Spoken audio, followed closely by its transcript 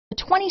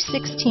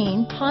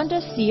2016 Honda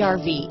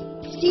CRV.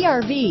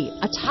 CRV,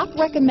 a top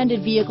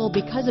recommended vehicle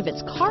because of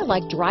its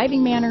car-like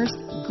driving manners,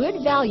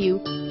 good value,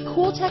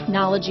 cool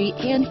technology,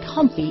 and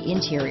comfy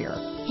interior.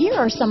 Here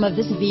are some of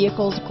this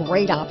vehicle's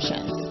great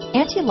options: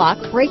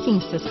 anti-lock braking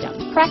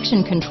system,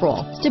 traction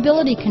control,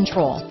 stability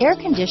control, air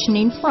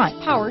conditioning front,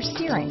 power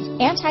steering,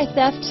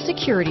 anti-theft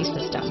security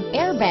system,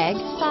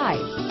 airbag side,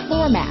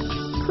 floor mats,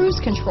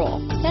 cruise control,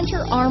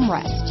 center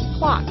armrest,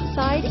 clock,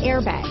 side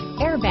airbag,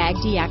 airbag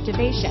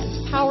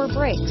deactivation, power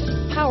brakes,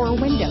 power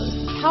windows,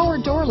 power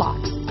door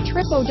locks,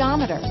 trip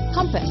odometer,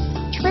 compass,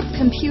 trip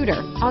computer,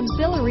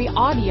 auxiliary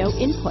audio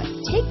input.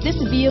 Take this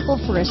vehicle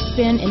for a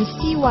spin and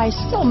see why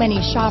so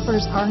many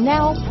shoppers are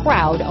now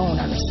proud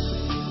owners.